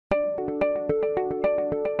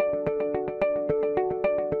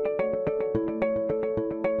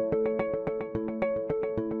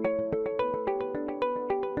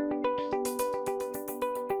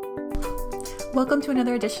Welcome to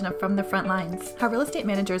another edition of From the Front Lines, how real estate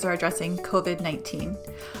managers are addressing COVID-19.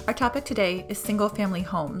 Our topic today is single-family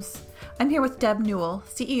homes. I'm here with Deb Newell,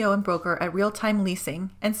 CEO and broker at Real Time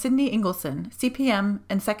Leasing, and Sydney Ingleson, CPM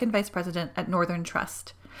and Second Vice President at Northern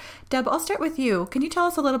Trust. Deb, I'll start with you. Can you tell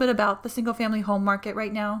us a little bit about the single-family home market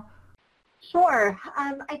right now? Sure.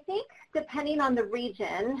 I think depending on the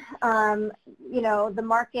region, the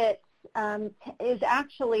market is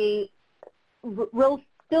actually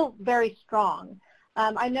still very strong.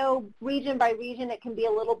 I know region by region it can be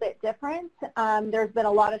a little bit different. There's been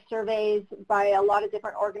a lot of surveys by a lot of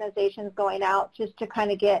different organizations going out just to kind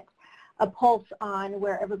of get a pulse on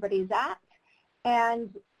where everybody's at. And,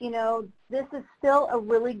 this is still a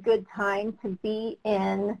really good time to be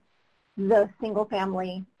in the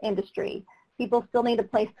single-family industry. People still need a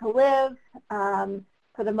place to live.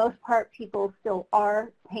 For the most part, people still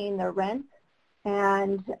are paying their rent.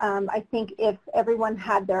 And I think if everyone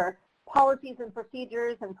had their policies and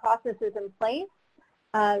procedures and processes in place,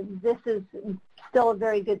 this is still a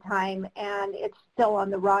very good time, and it's still on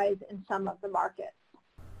the rise in some of the markets.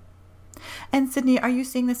 And Sydney, are you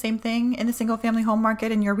seeing the same thing in the single-family home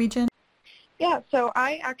market in your region? Yeah, so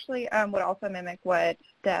I actually would also mimic what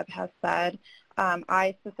Deb has said.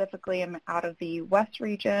 I specifically am out of the West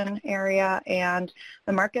region area, and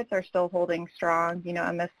the markets are still holding strong,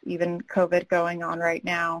 amidst even COVID going on right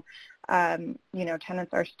now.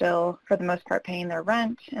 Tenants are still, for the most part, paying their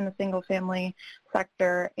rent in the single-family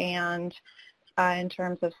sector, and in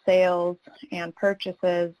terms of sales and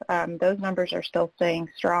purchases, those numbers are still staying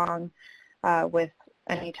strong with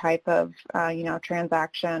any type of,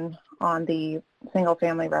 transaction on the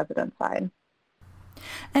single-family residence side.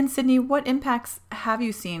 And Sydney, what impacts have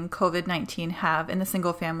you seen COVID-19 have in the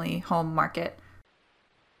single-family home market?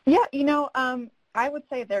 Yeah, I would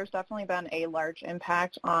say there's definitely been a large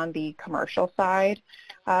impact on the commercial side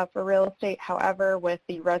for real estate. However, with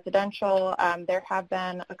the residential, there have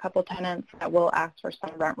been a couple tenants that will ask for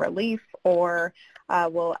some rent relief or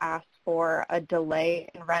will ask for a delay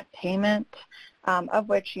in rent payment, of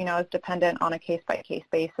which, is dependent on a case-by-case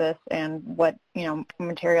basis and what,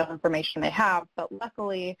 material information they have. But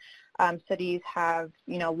luckily, cities have,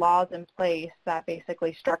 laws in place that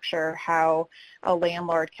basically structure how a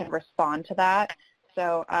landlord can respond to that.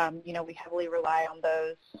 So, we heavily rely on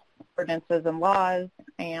those ordinances and laws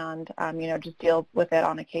and, just deal with it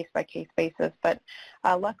on a case-by-case basis. But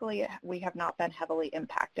luckily, we have not been heavily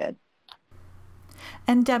impacted.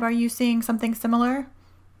 And Deb, are you seeing something similar?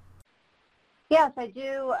 Yes, I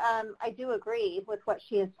do. I do agree with what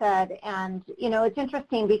she has said, and it's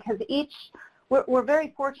interesting because we're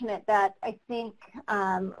very fortunate that I think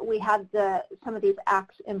we had some of these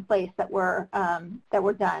acts in place that were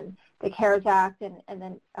done, the CARES Act, and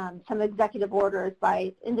then some executive orders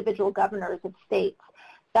by individual governors of states.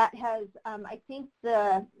 That has, I think,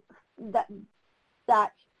 that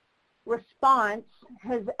response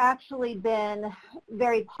has actually been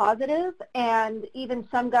very positive, and even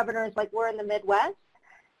some governors, like we're in the Midwest,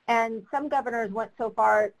 and some governors went so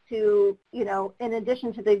far to, in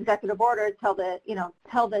addition to the executive order, tell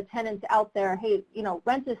the tenants out there, hey,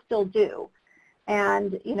 rent is still due,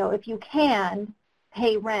 and if you can,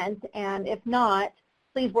 pay rent, and if not,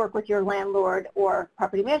 please work with your landlord or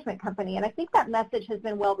property management company. And I think that message has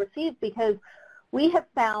been well received because we have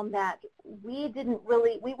found that we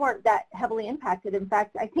weren't that heavily impacted. In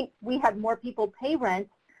fact, I think we had more people pay rent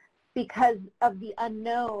because of the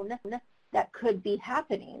unknown that could be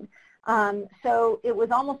happening. So it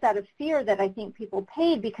was almost out of fear that I think people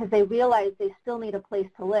paid because they realized they still need a place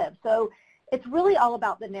to live. So it's really all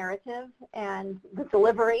about the narrative and the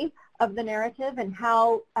delivery of the narrative and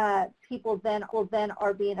how people then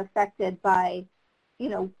are being affected by,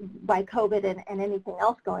 by COVID and anything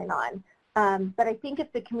else going on. But I think if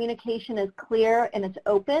the communication is clear and it's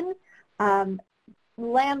open,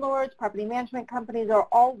 landlords, property management companies are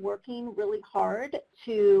all working really hard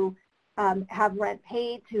to have rent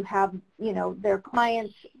paid, to have, their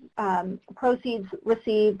clients' proceeds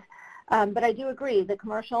received. But I do agree, the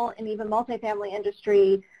commercial and even multifamily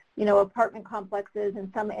industry, apartment complexes in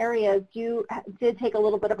some areas did take a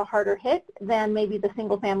little bit of a harder hit than maybe the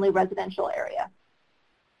single-family residential area.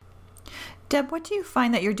 Deb, what do you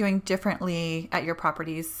find that you're doing differently at your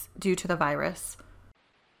properties due to the virus?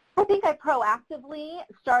 I think I proactively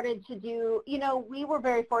started to do, we were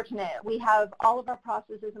very fortunate. We have all of our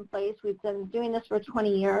processes in place. We've been doing this for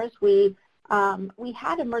 20 years. We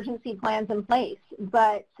had emergency plans in place,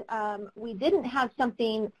 but we didn't have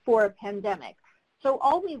something for a pandemic. So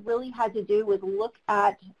all we really had to do was look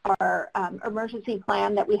at our emergency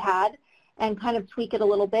plan that we had and kind of tweak it a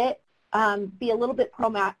little bit, be a little bit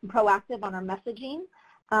proactive on our messaging,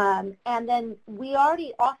 And then we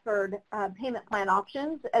already offered payment plan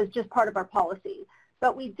options as just part of our policy.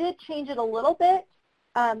 But we did change it a little bit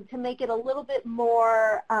to make it a little bit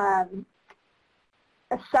more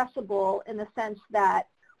accessible, in the sense that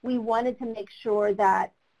we wanted to make sure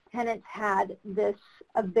that tenants had this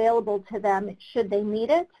available to them should they need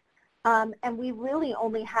it. And we really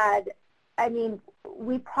only had,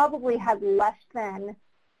 we probably had less than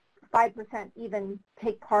 5% even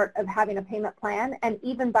take part of having a payment plan, and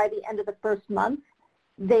even by the end of the first month,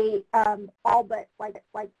 they all but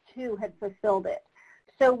like 2 had fulfilled it.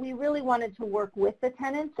 So we really wanted to work with the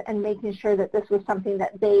tenants and making sure that this was something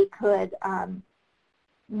that they could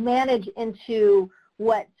manage into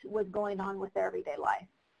what was going on with their everyday life.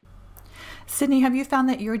 Sydney, have you found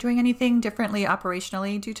that you're doing anything differently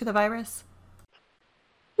operationally due to the virus?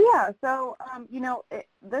 Yeah, so,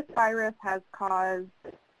 this virus has caused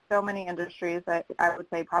so many industries, I would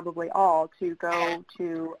say probably all, to go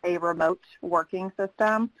to a remote working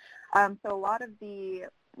system. So a lot of the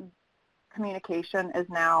communication is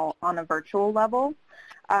now on a virtual level.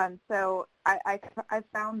 So I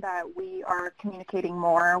found that we are communicating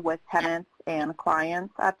more with tenants and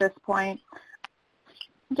clients at this point,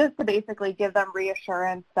 just to basically give them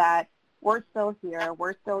reassurance that we're still here,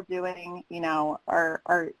 we're still doing,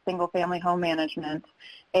 our single-family home management,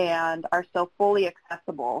 and are still fully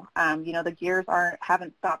accessible. The gears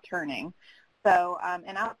haven't stopped turning. So,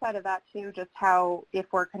 and outside of that too, just how if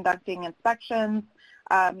we're conducting inspections,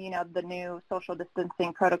 the new social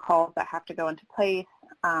distancing protocols that have to go into place,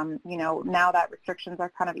 now that restrictions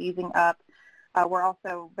are kind of easing up, we're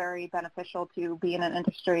also very beneficial to be in an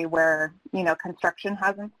industry where, construction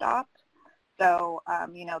hasn't stopped. So,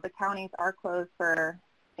 the counties are closed for,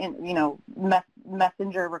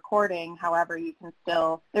 messenger recording. However,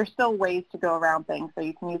 there's still ways to go around things. So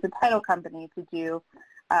you can use a title company to do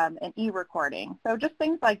an e-recording. So just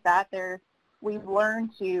things like that. We've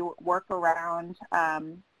learned to work around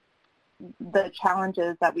the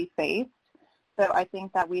challenges that we faced. So I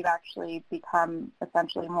think that we've actually become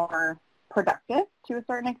essentially more productive to a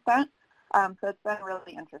certain extent. So it's been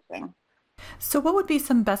really interesting. So what would be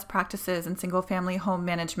some best practices in single-family home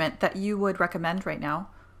management that you would recommend right now?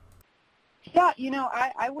 Yeah,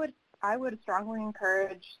 I would strongly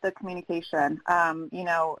encourage the communication.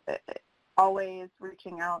 Always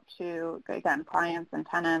reaching out to, again, clients and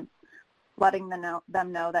tenants, letting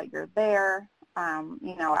them know that you're there.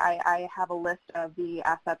 I have a list of the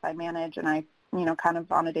assets I manage, and I, kind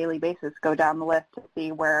of on a daily basis go down the list to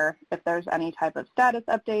see if there's any type of status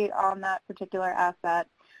update on that particular asset.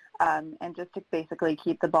 And just to basically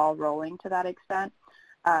keep the ball rolling to that extent.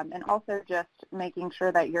 And also just making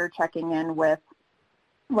sure that you're checking in with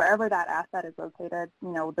wherever that asset is located,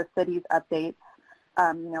 the city's updates.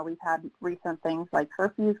 We've had recent things like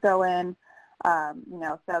curfews go in,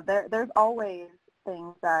 so there's always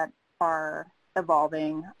things that are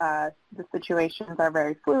evolving. The situations are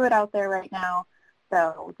very fluid out there right now.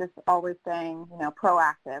 So just always staying,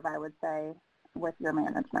 proactive, I would say, with your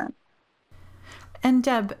management. And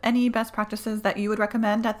Deb, any best practices that you would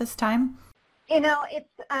recommend at this time? It's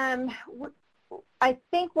I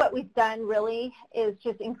think what we've done really is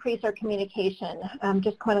just increase our communication.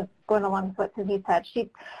 Just kind of going along with what Sydney said.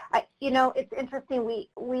 It's interesting.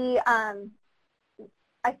 We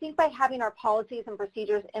I think by having our policies and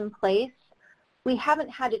procedures in place, we haven't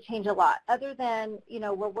had to change a lot, other than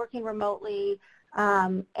we're working remotely,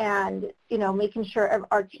 and making sure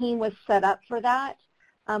our team was set up for that.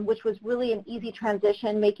 Which was really an easy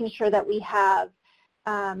transition, making sure that we have,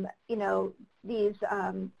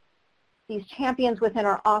 these champions within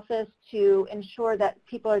our office to ensure that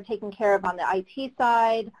people are taken care of on the IT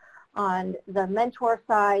side, on the mentor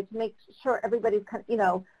side, to make sure everybody's,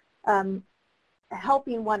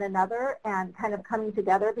 helping one another and kind of coming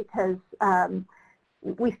together, because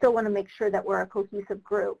we still want to make sure that we're a cohesive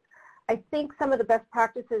group. I think some of the best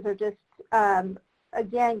practices are just,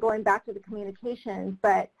 again, going back to the communication,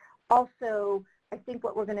 but also I think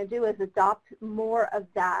what we're going to do is adopt more of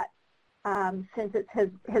that since it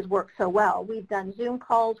has worked so well. We've done Zoom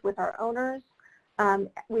calls with our owners.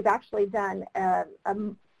 We've actually done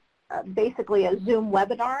basically a Zoom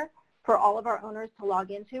webinar for all of our owners to log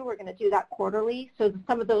into. We're going to do that quarterly. So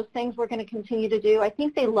some of those things we're going to continue to do. I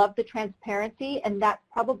think they love the transparency, and that's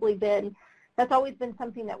always been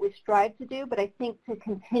something that we strive to do, but I think to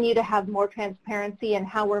continue to have more transparency in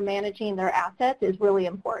how we're managing their assets is really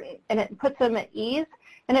important. And it puts them at ease,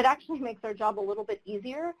 and it actually makes our job a little bit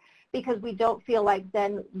easier, because we don't feel like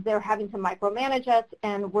then they're having to micromanage us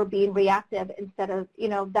and we're being reactive instead of,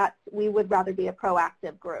 we would rather be a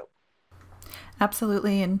proactive group.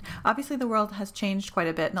 Absolutely. And obviously the world has changed quite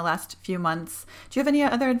a bit in the last few months. Do you have any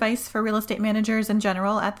other advice for real estate managers in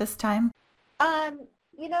general at this time?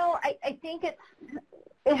 I think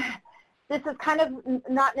this is kind of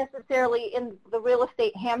not necessarily in the real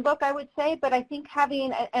estate handbook, I would say, but I think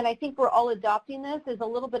and I think we're all adopting this, is a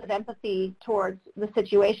little bit of empathy towards the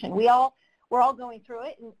situation. We're all going through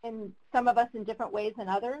it, and some of us in different ways than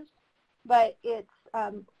others, but it's,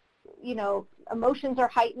 emotions are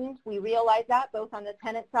heightened. We realize that both on the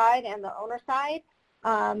tenant side and the owner side,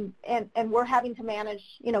 and we're having to manage,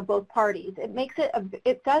 both parties.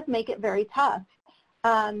 It does make it very tough.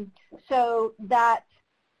 So that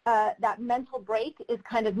mental break is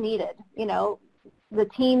kind of needed. The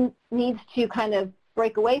team needs to kind of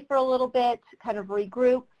break away for a little bit, kind of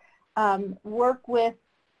regroup, work with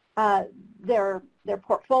their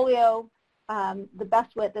portfolio the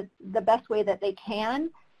best way that they can.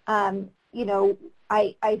 I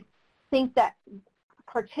think that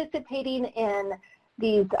participating in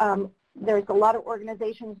these, there's a lot of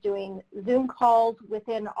organizations doing Zoom calls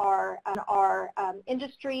within our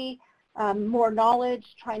industry, more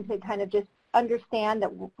knowledge, trying to kind of just understand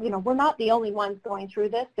that, we're not the only ones going through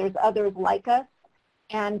this. There's others like us,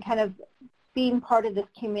 and kind of being part of this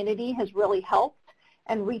community has really helped,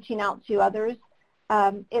 and reaching out to others.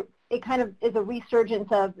 It kind of is a resurgence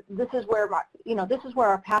of, this is where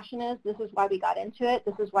our passion is. This is why we got into it.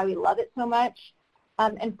 This is why we love it so much,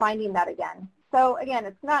 and finding that again. So again,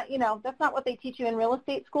 it's not, that's not what they teach you in real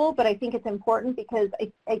estate school, but I think it's important because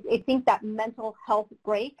I think that mental health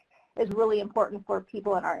break is really important for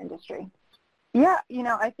people in our industry. Yeah,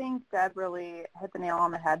 I think Deb really hit the nail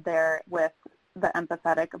on the head there with the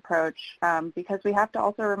empathetic approach, because we have to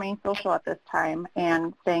also remain social at this time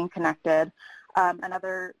and staying connected.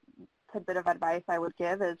 Another tidbit of advice I would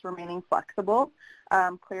give is remaining flexible.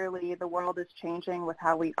 Clearly, the world is changing with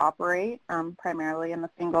how we operate, primarily in the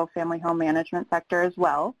single-family home management sector as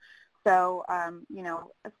well. So,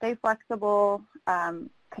 stay flexible,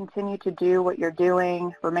 continue to do what you're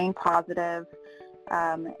doing, remain positive,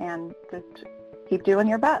 and just keep doing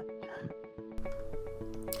your best.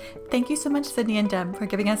 Thank you so much, Sydney and Deb, for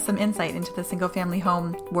giving us some insight into the single-family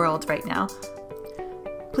home world right now.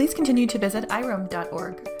 Please continue to visit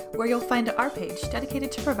IREM.org, where you'll find our page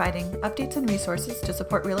dedicated to providing updates and resources to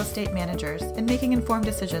support real estate managers in making informed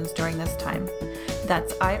decisions during this time.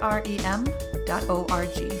 That's IREM.org.